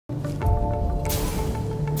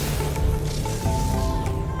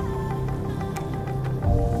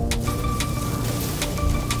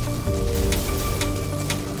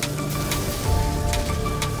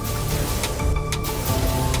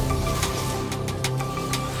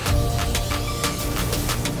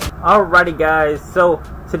Alrighty guys, so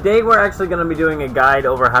today we're actually going to be doing a guide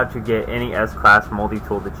over how to get any S-Class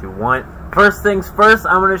multi-tool that you want. First things first,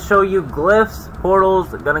 I'm going to show you glyphs, portals.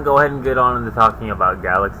 Going to go ahead and get on into talking about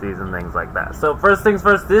galaxies and things like that. So first things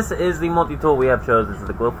first, this is the multi-tool we have chose. This is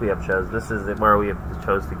the glyph we have chose. This is where we have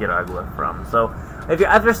chose to get our glyph from. So if you're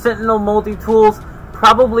after Sentinel multi-tools,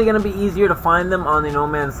 probably going to be easier to find them on the No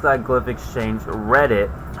Man's Sky Glyph Exchange Reddit.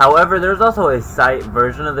 However, there's also a site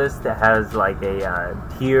version of this that has like a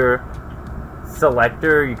tier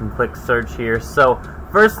selector. You can click search here. So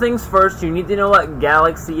first things first, you need to know what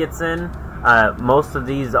galaxy it's in. Most of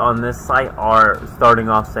these on this site are starting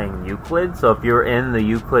off saying Euclid. So if you're in the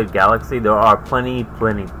Euclid galaxy, there are plenty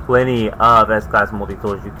of S-Class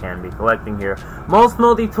multi-tools you can be collecting here. Most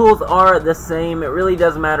multi-tools are the same. It really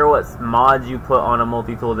doesn't matter what mods you put on a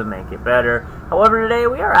multi-tool to make it better. However, today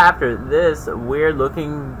we are after this weird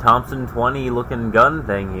looking Thompson 20 looking gun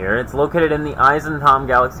thing here. It's located in the Eisentom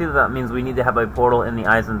galaxy. That means we need to have a portal in the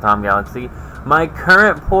Eisentom galaxy. My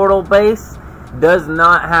current portal base is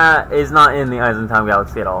not in the Eisentom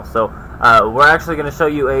galaxy at all. So we're actually going to show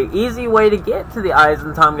you a easy way to get to the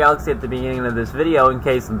Eisentom galaxy at the beginning of this video in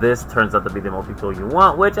case this turns out to be the multi-tool you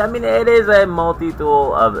want, which I mean it is a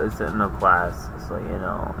multi-tool of a Sentinel class, so you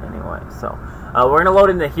know. Anyway, so we're going to load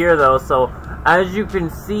into here though. So as you can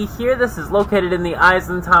see here, this is located in the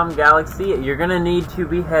Eisentom galaxy. You're going to need to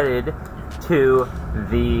be headed to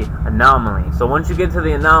the anomaly. So once you get to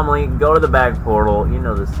the anomaly, go to the back portal. You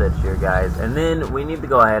know the sitch here, guys. And then we need to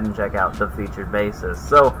go ahead and check out the featured bases.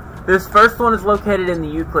 So this first one is located in the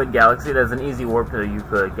Euclid galaxy. That's an easy warp to the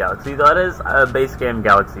Euclid galaxy. That is a base game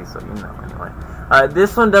galaxy, so you know. Anyway,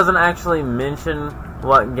 this one doesn't actually mention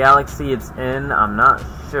what galaxy it's in. I'm not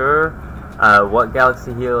sure what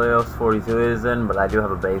galaxy Helios 42 is in, but I do have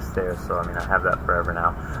a base there, so I mean I have that forever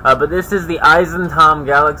now. But this is the Eisentom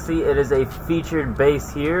galaxy. It is a featured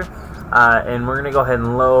base here, and we're gonna go ahead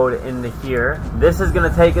and load into here. This is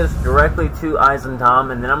gonna take us directly to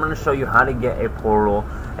Eisentom, and then I'm gonna show you how to get a portal,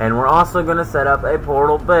 and we're also gonna set up a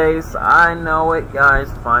portal base. I know it, guys.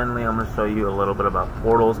 Finally, I'm gonna show you a little bit about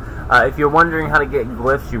portals. If you're wondering how to get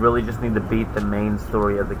glyphs, you really just need to beat the main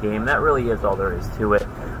story of the game. That really is all there is to it.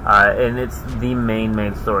 And it's the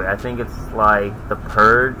main story. I think it's like the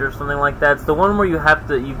Purge or something like that. It's the one where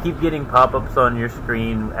you keep getting pop-ups on your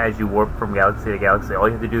screen as you warp from galaxy to galaxy. All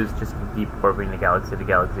you have to do is just keep warping to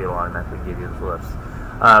galaxy along, and that will give you the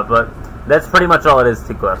glyphs. But that's pretty much all it is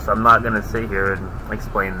to glyphs. I'm not going to sit here and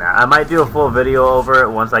explain that. I might do a full video over it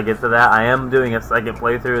once I get to that. I am doing a second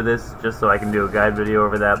playthrough of this just so I can do a guide video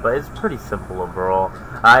over that, but it's pretty simple overall.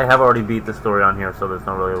 I have already beat the story on here, so there's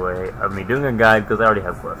no really way of me doing a guide because I already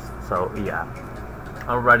have glyphs. So yeah.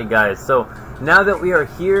 Alrighty guys, so now that we are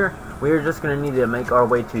here, we are just going to need to make our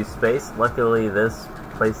way to space. Luckily this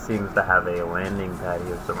place seems to have a landing pad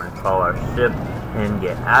here, so we're going to call our ship and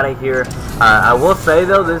get out of here. I will say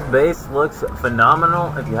though, this base looks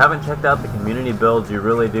phenomenal. If you haven't checked out the community builds, you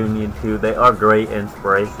really do need to. They are great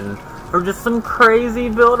inspiration for just some crazy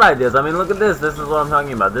build ideas. I mean, look at this. This is what I'm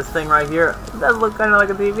talking about. This thing right here, it does look kind of like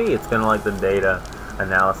a TV. It's kind of like the data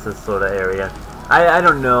analysis sort of area. I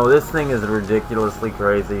don't know. This thing is ridiculously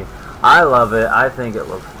crazy. I love it. I think it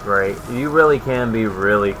looks great. You really can be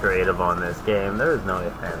really creative on this game. There is no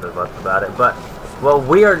ifs, ands, or buts about it. But what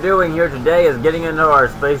we are doing here today is getting into our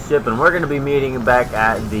spaceship, and we're going to be meeting back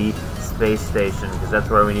at the space station, because that's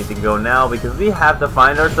where we need to go now, because we have to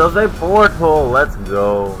find ourselves a portal. Let's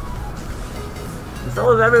go. And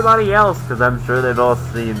so is everybody else, because I'm sure they've all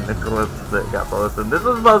seen the clips that got posted. This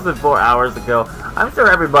was posted 4 hours ago. I'm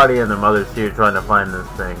sure everybody and their mother's here trying to find this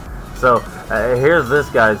thing. So, here's this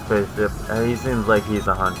guy's spaceship. He seems like he's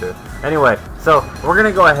a hunter. Anyway, so we're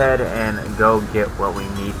going to go ahead and go get what we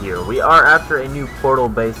need here. We are after a new portal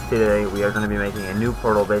base today. We are going to be making a new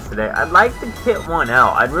portal base today. I'd like to kit one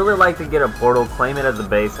out. I'd really like to get a portal, claim it as a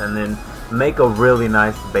base, and then make a really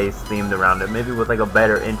nice base themed around it. Maybe with like a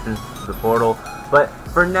better entrance to the portal. But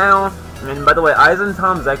for now, and by the way,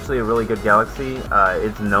 Eisentom is actually a really good galaxy.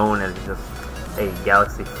 It's known as just a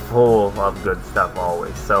galaxy full of good stuff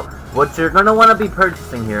always. So what you're going to want to be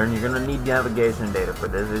purchasing here, and you're going to need navigation data for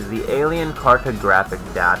this, is the alien cartographic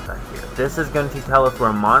data here. This is going to tell us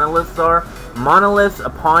where monoliths are. Monoliths,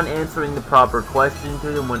 upon answering the proper question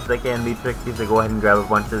to them, which they can be tricky, so go ahead and grab a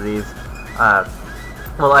bunch of these,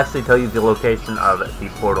 will actually tell you the location of the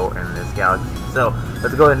portal in this galaxy. So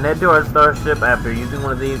let's go ahead and head to our starship after using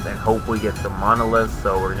one of these and hope we get some monoliths.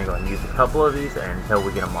 So we're going to go and use a couple of these until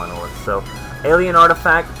we get a monolith. So alien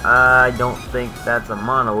artifact, I don't think that's a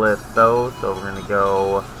monolith though, so we're going to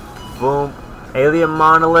go boom, Alien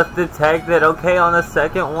monolith detected. Okay, on the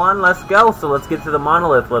second one, let's go. So let's get to the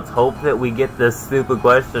monolith. Let's hope that we get this stupid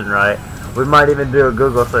question right. We might even do a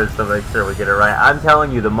Google search to make sure we get it right. I'm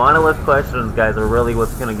telling you, the monolith questions, guys, are really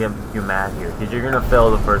what's going to get you mad here, because you're going to fail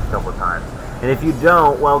the first couple times. And if you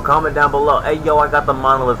don't, well, comment down below. Hey, yo, I got the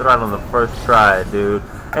monolith right on the first try, dude.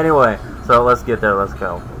 Anyway, so let's get there. Let's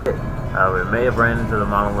go. We may have ran into the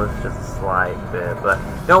monolith just a slight bit, but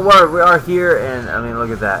don't worry, we are here, and I mean,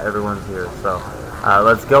 look at that, everyone's here. So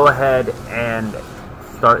let's go ahead and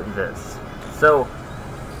start this. So,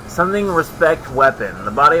 something respect weapon.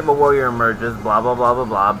 The body of a warrior emerges, blah blah blah blah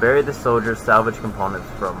blah. Bury the soldier, salvage components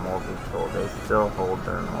from multi-tool. They still hold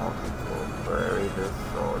their multi-tool. Bury the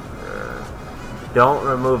soldier. Don't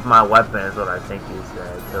remove my weapon is what I think he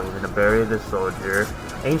said. So we're gonna bury the soldier.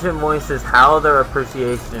 Ancient voices howl their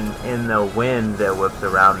appreciation in the wind that whips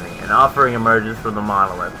around me. An offering emerges from the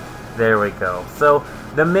monolith. There we go. So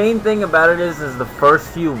the main thing about it is the first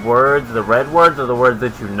few words, the red words, are the words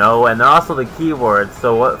that you know, and they're also the keywords.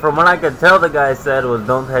 So from what I could tell, the guy said was,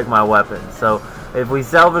 "Don't take my weapon." So if we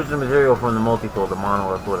salvage the material from the multi-tool, the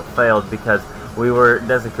monolith would have failed because we were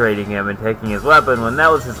desecrating him and taking his weapon when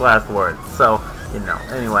that was his last word. So, you know,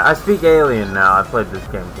 anyway, I speak alien now. I played this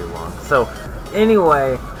game too long. So,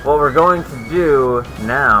 anyway, what we're going to do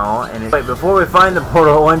now, and wait, before we find the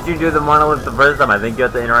portal, once you do the monolith the first time, I think you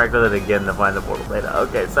have to interact with it again to find the portal later.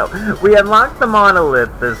 Okay, so we unlocked the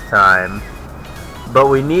monolith this time, but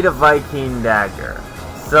we need a Viking dagger.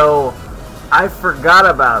 So, I forgot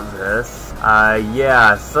about this.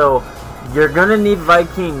 Yeah, so you're gonna need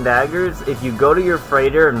Viking daggers. If you go to your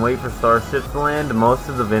freighter and wait for starships to land, most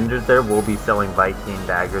of the vendors there will be selling Viking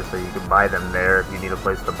daggers, so you can buy them there if you need a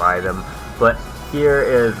place to buy them. But here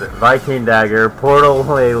is Viking dagger,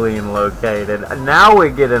 portal alien located. Now we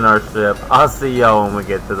get in our ship. I'll see y'all when we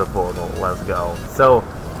get to the portal. Let's go. So,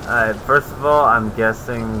 first of all, I'm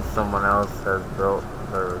guessing someone else has built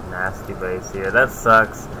their nasty base here. That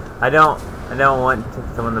sucks. I don't want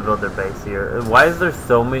someone to build their base here. Why is there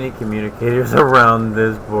so many communicators around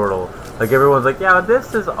this portal? Like, everyone's like, yeah,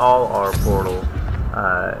 this is all our portal.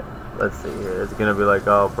 Let's see here. It's gonna be like,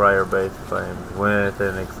 oh, prior base claims with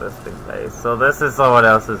an existing base. So this is someone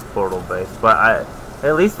else's portal base, but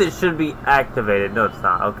at least it should be activated. No, it's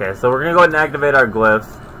not. Okay, so we're gonna go ahead and activate our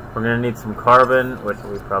glyphs. We're gonna need some carbon, which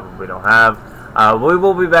we probably don't have. We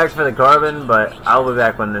will be back for the carbon, but I'll be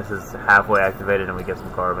back when this is halfway activated and we get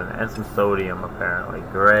some carbon and some sodium, apparently.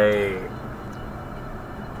 Great.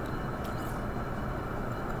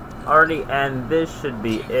 Alrighty, and this should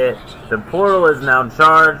be it. The portal is now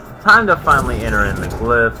charged. Time to finally enter in the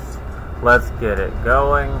glyphs. Let's get it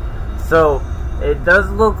going. So, it does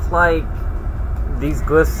look like these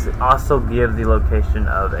glyphs also give the location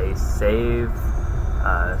of a save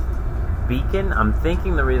beacon. I'm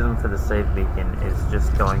thinking the reason for the save beacon is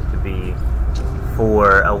just going to be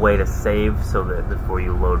for a way to save so that before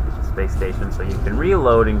you load the space station, so you can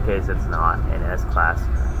reload in case it's not an S-class.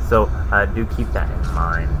 So do keep that in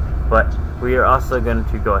mind. But we are also going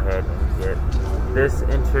to go ahead and get this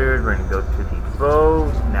entered. We're going to go to the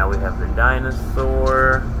boat. Now we have the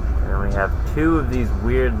dinosaur. And we have two of these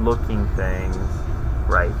weird looking things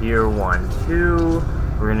right here. 1, 2.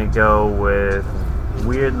 We're going to go with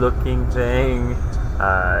weird looking thing,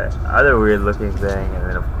 other weird looking thing, and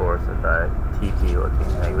then of course the TP looking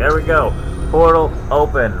thing. There we go. Portal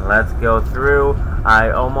open. Let's go through.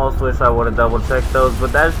 I almost wish I would have double checked those,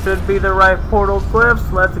 but that should be the right portal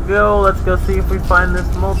glyphs. Let's go. Let's go see if we find this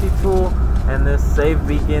multi-tool and this save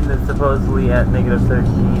beacon that's supposedly at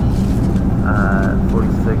 -13,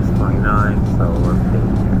 46, 29. So let's get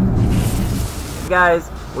here. Guys,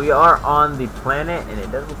 we are on the planet, and it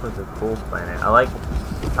does look like a cool planet. I like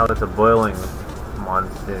how it's a boiling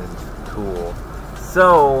monsoon. Cool.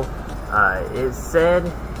 So, it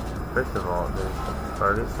said, first of all, there's some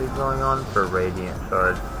target sleep going on for radiant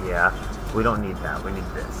shards. Yeah, we don't need that. We need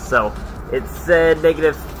this. So, it said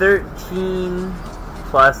 -13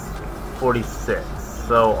 plus 46.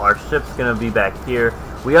 So, our ship's going to be back here.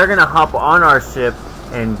 We are going to hop on our ship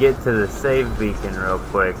and get to the save beacon real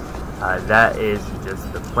quick. That is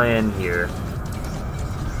just the plan here.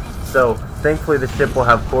 So, thankfully the ship will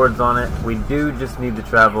have cords on it. We do just need to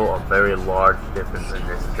travel a very large distance in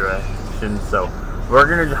this direction. So, we're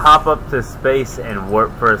going to hop up to space and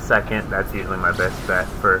warp for a second. That's usually my best bet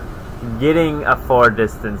for getting a far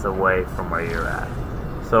distance away from where you're at.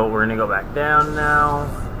 So, we're going to go back down now.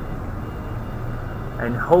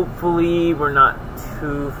 And hopefully we're not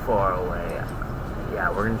too far away. Yeah,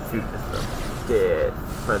 we're going to shoot just a bit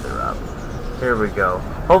further up. Here we go.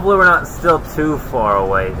 Hopefully we're not still too far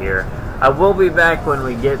away here. I will be back when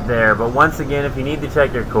we get there, but once again, if you need to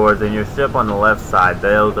check your chords and your ship on the left side,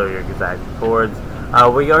 those are your exact chords.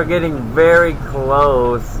 We are getting very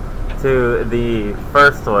close to the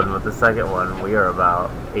first one. With the second one, we are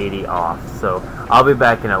about 80 off, so I'll be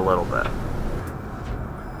back in a little bit.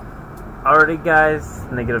 Alrighty guys,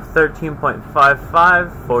 negative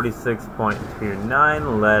 13.55,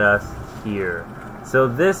 46.29 led us here. So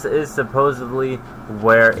this is supposedly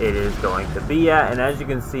where it is going to be at, and as you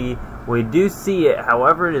can see, we do see it.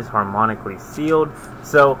 However, it is harmonically sealed.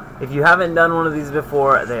 So if you haven't done one of these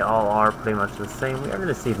before, they all are pretty much the same. We are going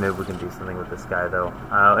to see if maybe we can do something with this guy though.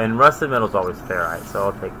 And rusted metal is always ferrite, so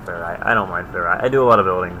I'll take ferrite. I don't mind ferrite. I do a lot of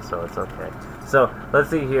building, so it's okay. So let's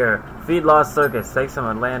see here. Feed Lost Circus. Take some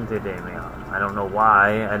Atlantidamium. I don't know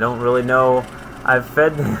why. I don't really know. I've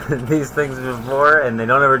fed these things before, and they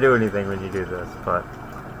don't ever do anything when you do this, but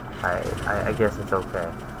I guess it's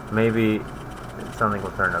okay. Maybe something will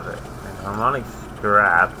turn of it. And harmonic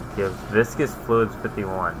scrap gives viscous fluids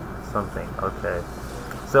 51. Something. Okay.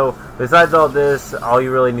 So, besides all this, all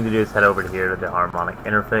you really need to do is head over to here to the harmonic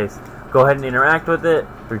interface. Go ahead and interact with it.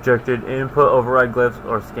 Rejected input override glyphs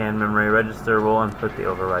or scan memory register will input the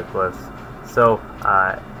override glyphs. So,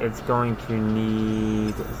 it's going to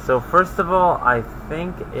need... So, first of all, I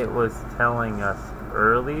think it was telling us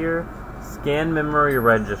earlier, scan memory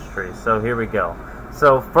registry. So, here we go.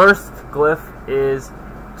 So, first glyph is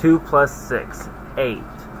 2 plus 6, 8.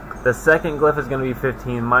 The second glyph is going to be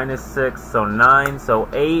 15 minus 6, so 9. So,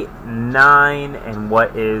 8, 9, and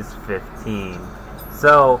what is 15?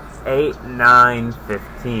 So, 8, 9,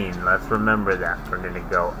 15. Let's remember that. We're going to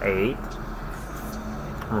go 8.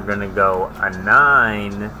 We're going to go a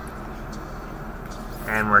 9,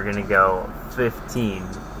 and we're going to go 15.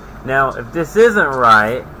 Now, if this isn't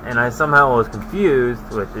right, and I somehow was confused,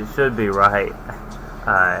 which it should be right,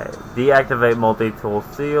 deactivate multi-tool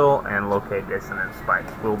seal and locate dissonance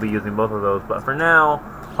spikes. We'll be using both of those, but for now,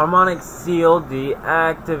 harmonic seal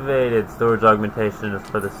deactivated. Storage augmentation is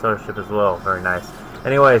for the starship as well. Very nice.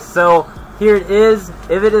 Anyway, so here it is.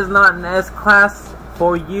 If it is not an S-class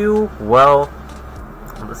for you, well,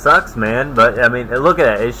 it sucks, man, but I mean, look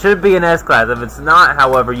at it. It should be an S-class. If it's not,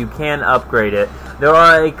 however, you can upgrade it. There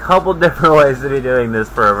are a couple different ways to be doing this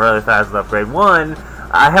for a really fast upgrade. One,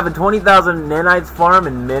 I have a 20,000 nanites farm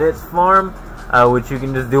and minutes farm, which you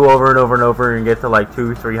can just do over and over and over and get to like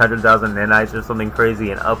 200,000-300,000 nanites or something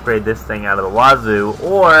crazy and upgrade this thing out of the wazoo.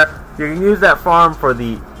 Or you can use that farm for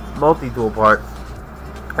the multi-tool parts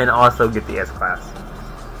and also get the S-class.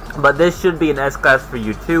 But this should be an S-class for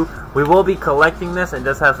you too. We will be collecting this. It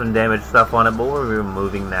does have some damaged stuff on it, but we'll be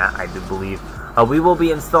removing that, I do believe. We will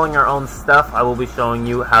be installing our own stuff. I will be showing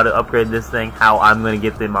you how to upgrade this thing, how I'm going to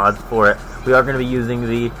get the mods for it. We are going to be using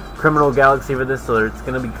the Criminal Galaxy for this, so it's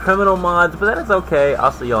going to be criminal mods, but that is okay.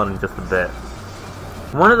 I'll see y'all in just a bit.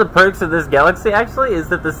 One of the perks of this galaxy, actually, is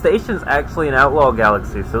that the station's actually an outlaw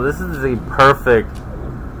galaxy, so this is the perfect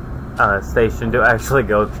station to actually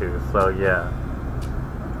go to, so yeah.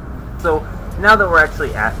 So, now that we're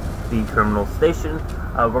actually at the terminal station,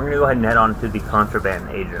 we're going to go ahead and head on to the contraband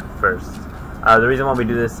agent first. The reason why we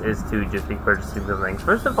do this is to just be purchasing some things.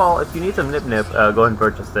 First of all, if you need some nip-nip, go ahead and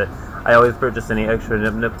purchase it. I always purchase any extra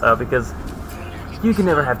nip-nip because you can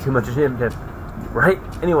never have too much nip-nip, right?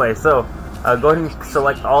 Anyway, so go ahead and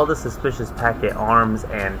select all the suspicious packet arms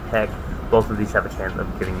and tech. Both of these have a chance of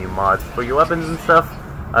giving you mods for your weapons and stuff.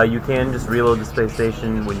 You can just reload the space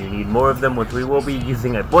station when you need more of them, which we will be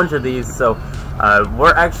using a bunch of these, so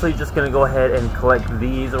we're actually just going to go ahead and collect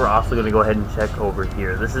these. We're also going to go ahead and check over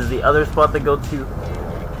here. This is the other spot to go to.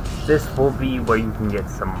 This will be where you can get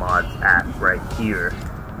some mods at, right here.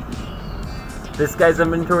 This guy's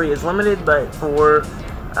inventory is limited, but for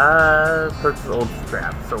purchase old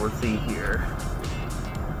scrap, so let's see here.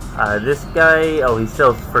 This guy, oh, he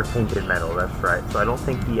sells for painted metal, that's right. So I don't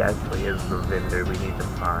think he actually is the vendor we need to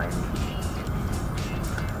find.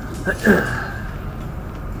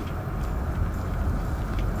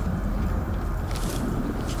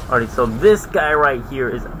 Alrighty, so this guy right here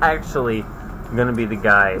is actually going to be the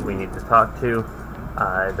guy we need to talk to.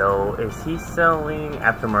 Though, is he selling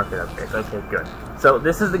aftermarket upgrades? Okay, good. So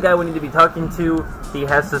this is the guy we need to be talking to. He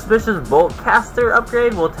has suspicious Boltcaster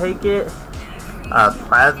upgrade. We'll take it.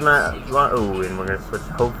 Plasma, oh, and we're going to switch,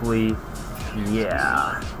 hopefully,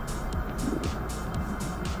 yeah.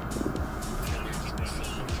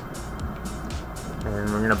 And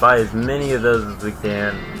we're going to buy as many of those as we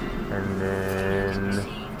can, and then,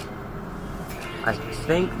 I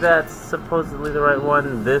think that's supposedly the right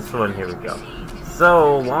one. This one, here we go.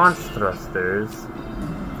 So, launch thrusters,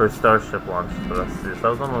 for Starship launch thrusters.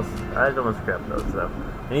 I'd almost grab those, though.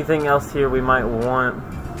 Anything else here we might want?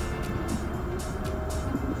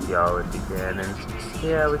 archaeology cannon.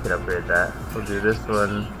 Yeah, we could upgrade that. We'll do this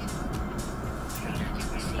one.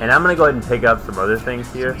 And I'm gonna go ahead and pick up some other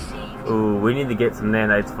things here. Ooh, we need to get some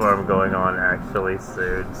nanites farm going on actually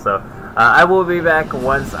soon. So I will be back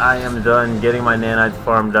once I am done getting my nanites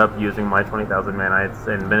farmed up using my 20,000 nanites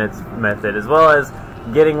and minutes method, as well as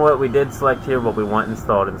getting what we did select here, what we want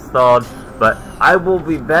installed. But I will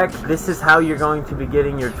be back. This is how you're going to be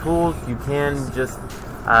getting your tools. You can just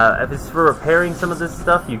if it's for repairing some of this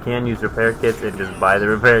stuff, you can use repair kits and just buy the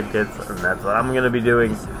repair kits, and that's what I'm going to be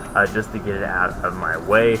doing just to get it out of my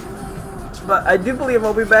way. But I do believe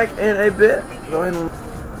I'll be back in a bit. Go ahead and...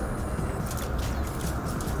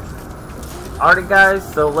 Alright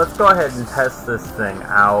guys, so let's go ahead and test this thing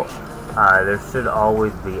out. There should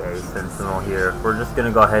always be a sentinel here. We're just going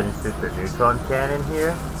to go ahead and shoot the neutron cannon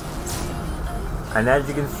here. And as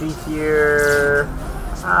you can see here,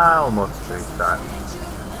 almost 3 shots.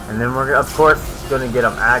 And then we're, of course, going to get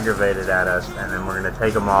them aggravated at us, and then we're going to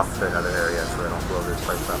take them off to another area so they don't blow this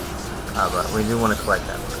place up. But we do want to collect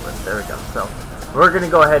that little bit. There we go. So we're going to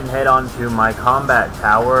go ahead and head on to my combat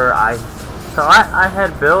tower. I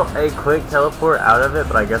had built a quick teleport out of it,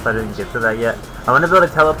 but I guess I didn't get to that yet. I'm going to build a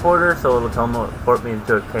teleporter so it'll teleport me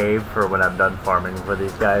into a cave for when I'm done farming for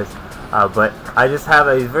these guys. But I just have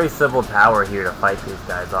a very simple tower here to fight these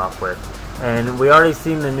guys off with. And we already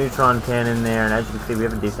seen the neutron cannon there, and as you can see, we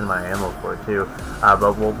have a decent amount of ammo for it too.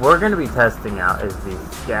 But what we're going to be testing out is the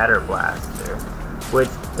scatter blaster, which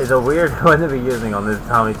is a weird one to be using on this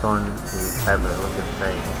Tommy Torn type of looking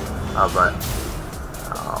thing.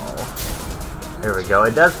 Here we go.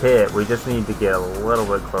 It does hit. We just need to get a little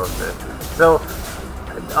bit closer. So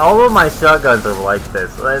all of my shotguns are like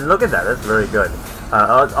this. And look at that. That's very good.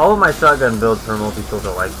 All of my shotgun builds for multi-tools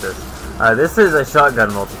are like this. This is a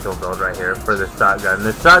shotgun multi-tool build right here for the shotgun.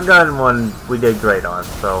 The shotgun one we did great on.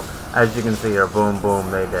 So as you can see here, boom, boom,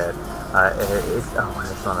 they did. It's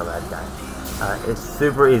not a bad guy. It's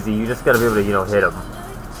super easy. You just gotta be able to, hit them.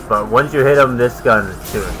 But once you hit them, this gun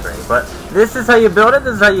is doing great. But this is how you build it.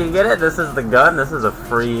 This is how you get it. This is the gun. This is a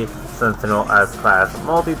free Sentinel S-Class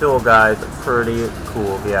multi-tool, guys. Pretty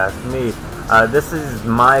cool, if you ask me. This is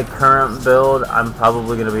my current build. I'm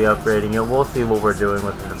probably going to be upgrading it. We'll see what we're doing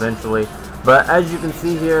with it eventually. But as you can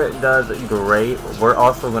see here, it does great. We're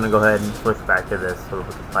also going to go ahead and switch back to this so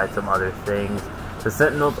we can fight some other things. The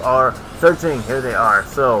Sentinels are searching. Here they are.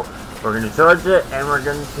 So we're going to charge it, and we're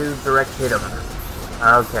going to direct hit them.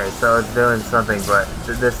 Okay, so it's doing something, but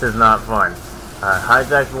this is not fun.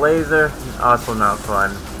 Hijack laser, also not fun.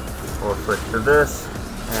 We'll switch to this,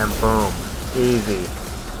 and boom. Easy.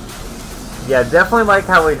 Yeah, definitely like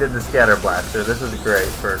how we did the scatter blaster. This is great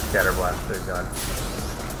for a scatter blaster gun.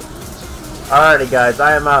 Alrighty guys,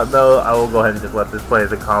 I am out though. I will go ahead and just let this play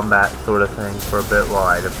as a combat sort of thing for a bit while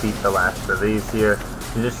I defeat the last of these here.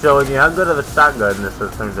 And just showing you how good of a shotgun this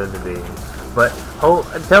has turned into being. But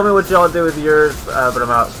tell me what y'all do with yours, but I'm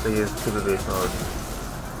out, so you keep it beast mode.